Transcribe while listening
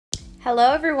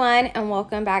Hello everyone and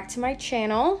welcome back to my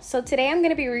channel. So today I'm going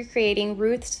to be recreating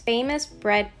Ruth's famous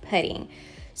bread pudding.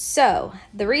 So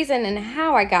the reason and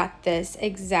how I got this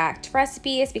exact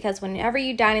recipe is because whenever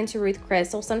you dine into Ruth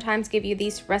Chris, they'll sometimes give you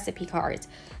these recipe cards.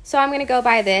 So I'm going to go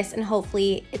by this and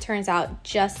hopefully it turns out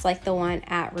just like the one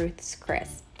at Ruth's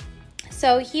Chris.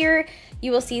 So here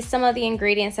you will see some of the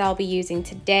ingredients that I'll be using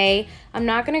today. I'm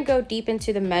not going to go deep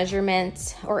into the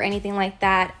measurements or anything like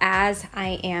that as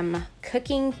I am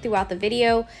cooking throughout the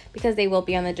video because they will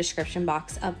be on the description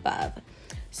box above.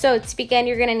 So to begin,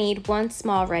 you're going to need one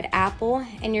small red apple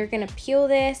and you're going to peel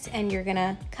this and you're going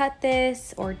to cut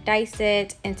this or dice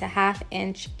it into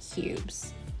 1/2-inch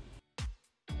cubes.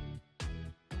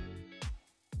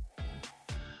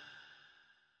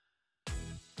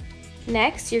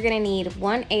 Next, you're going to need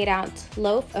 1 8-ounce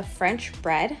loaf of French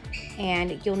bread,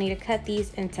 and you'll need to cut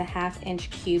these into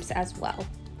 1/2-inch cubes as well.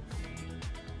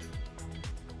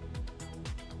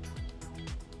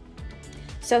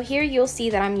 So here you'll see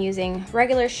that I'm using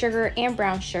regular sugar and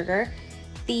brown sugar.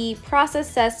 The process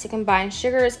says to combine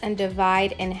sugars and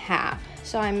divide in half.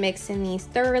 So I'm mixing these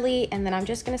thoroughly, and then I'm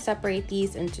just going to separate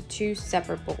these into 2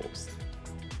 separate bowls.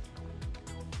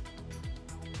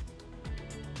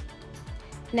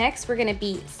 Next, we're going to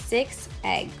beat 6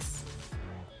 eggs.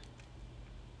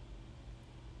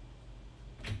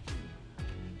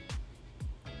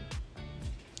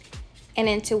 And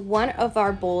into one of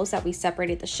our bowls that we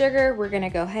separated the sugar, we're going to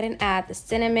go ahead and add the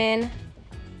cinnamon,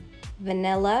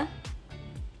 vanilla,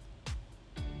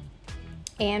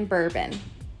 and bourbon.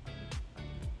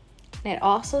 And it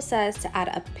also says to add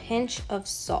a pinch of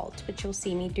salt, which you'll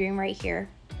see me doing right here.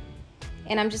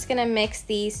 And I'm just gonna mix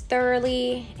these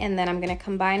thoroughly, and then I'm gonna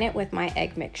combine it with my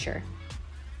egg mixture.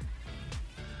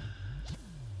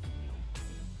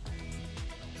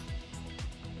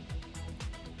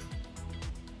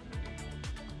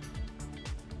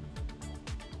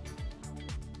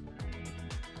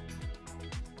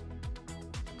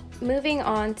 Moving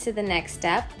on to the next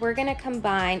step, we're gonna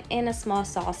combine in a small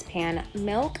saucepan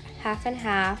milk, 1/2 and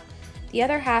 1/2, the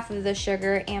other half of the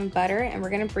sugar and butter, and we're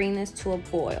gonna bring this to a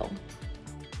boil.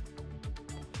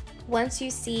 Once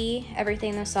you see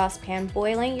everything in the saucepan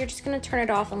boiling, you're just going to turn it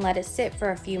off and let it sit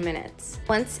for a few minutes.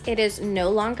 Once it is no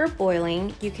longer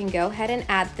boiling, you can go ahead and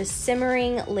add the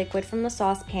simmering liquid from the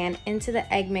saucepan into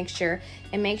the egg mixture,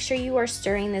 and make sure you are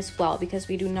stirring this well because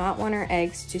we do not want our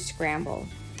eggs to scramble.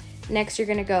 Next, you're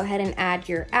going to go ahead and add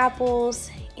your apples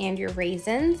and your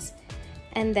raisins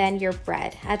and then your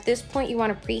bread. At this point, you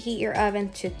want to preheat your oven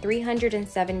to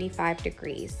 375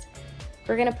 degrees.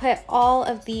 We're gonna put all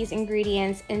of these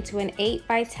ingredients into an 8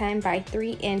 by 10 by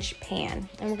 3-inch pan,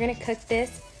 and we're gonna cook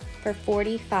this for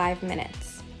 45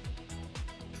 minutes.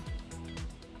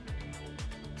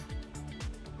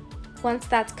 Once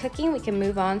that's cooking, we can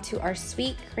move on to our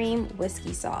sweet cream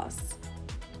whiskey sauce.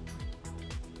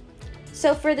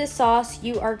 So for this sauce,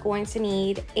 you are going to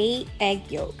need 8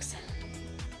 egg yolks.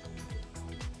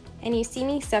 And you see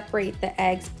me separate the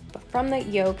eggs from the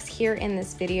yolks here in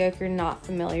this video if you're not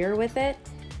familiar with it,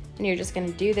 and you're just going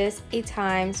to do this 8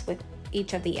 times with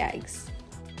each of the eggs.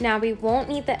 Now we won't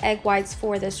need the egg whites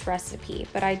for this recipe,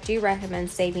 but I do recommend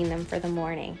saving them for the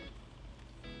morning.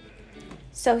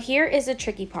 So here is the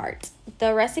tricky part.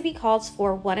 The recipe calls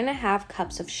for 1 1/2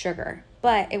 cups of sugar,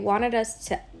 but it wanted us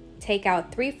to take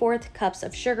out 3/4 cups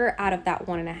of sugar out of that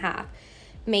 1 1/2,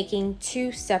 making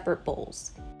 2 separate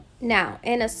bowls. Now,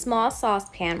 in a small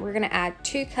saucepan, we're going to add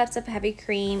 2 cups of heavy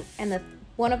cream and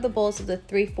one of the bowls of the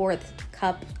 3/4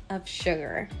 cup of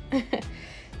sugar.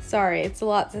 Sorry, it's a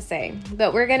lot to say.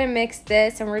 But we're going to mix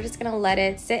this and we're just going to let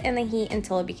it sit in the heat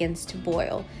until it begins to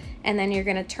boil. And then you're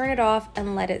going to turn it off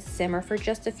and let it simmer for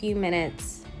just a few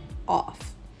minutes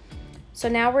off. So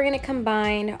now we're going to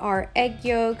combine our egg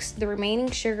yolks, the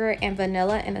remaining sugar, and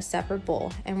vanilla in a separate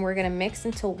bowl. And we're going to mix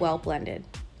until well blended.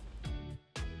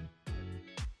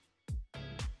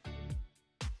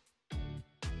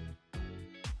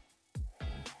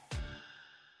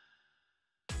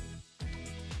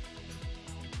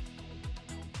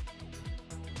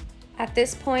 At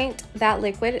this point, that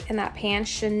liquid in that pan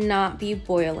should not be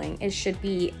boiling. It should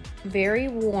be very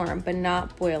warm, but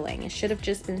not boiling. It should have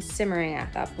just been simmering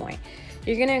at that point.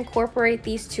 You're gonna incorporate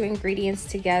these 2 ingredients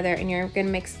together and you're gonna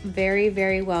mix very,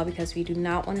 very well because we do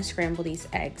not want to scramble these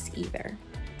eggs either.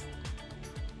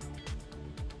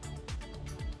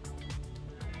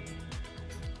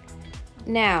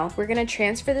 Now, we're going to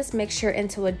transfer this mixture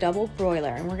into a double broiler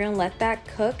and we're going to let that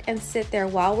cook and sit there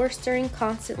while we're stirring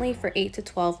constantly for 8 to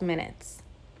 12 minutes.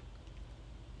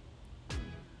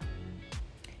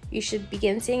 You should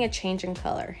begin seeing a change in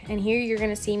color. And here you're going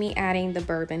to see me adding the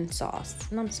bourbon sauce.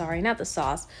 And I'm sorry, not the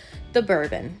sauce, the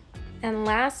bourbon. And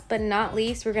last but not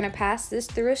least, we're gonna pass this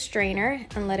through a strainer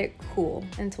and let it cool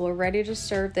until we're ready to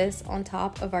serve this on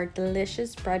top of our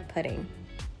delicious bread pudding.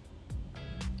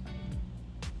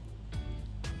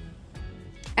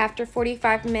 After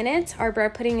 45 minutes, our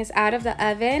bread pudding is out of the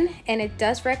oven, and it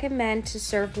does recommend to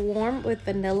serve warm with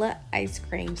vanilla ice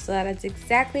cream. So that is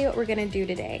exactly what we're gonna do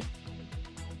today.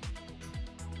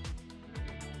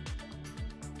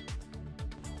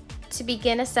 To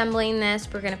begin assembling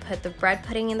this, we're gonna put the bread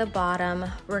pudding in the bottom.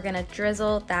 We're gonna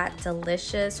drizzle that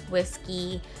delicious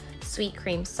whiskey sweet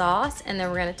cream sauce, and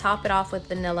then we're gonna top it off with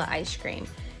vanilla ice cream.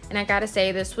 And I gotta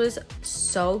say, this was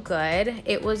so good.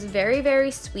 It was very,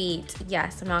 very sweet.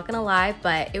 Yes, I'm not gonna lie,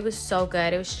 but it was so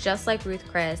good. It was just like Ruth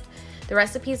Chris. The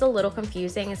recipe is a little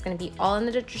confusing. It's gonna be all in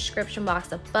the description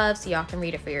box above so y'all can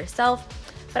read it for yourself.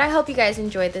 But I hope you guys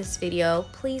enjoyed this video.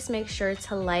 Please make sure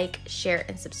to like, share,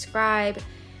 and subscribe.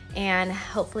 And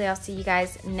hopefully I'll see you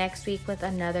guys next week with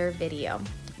another video.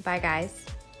 Bye guys.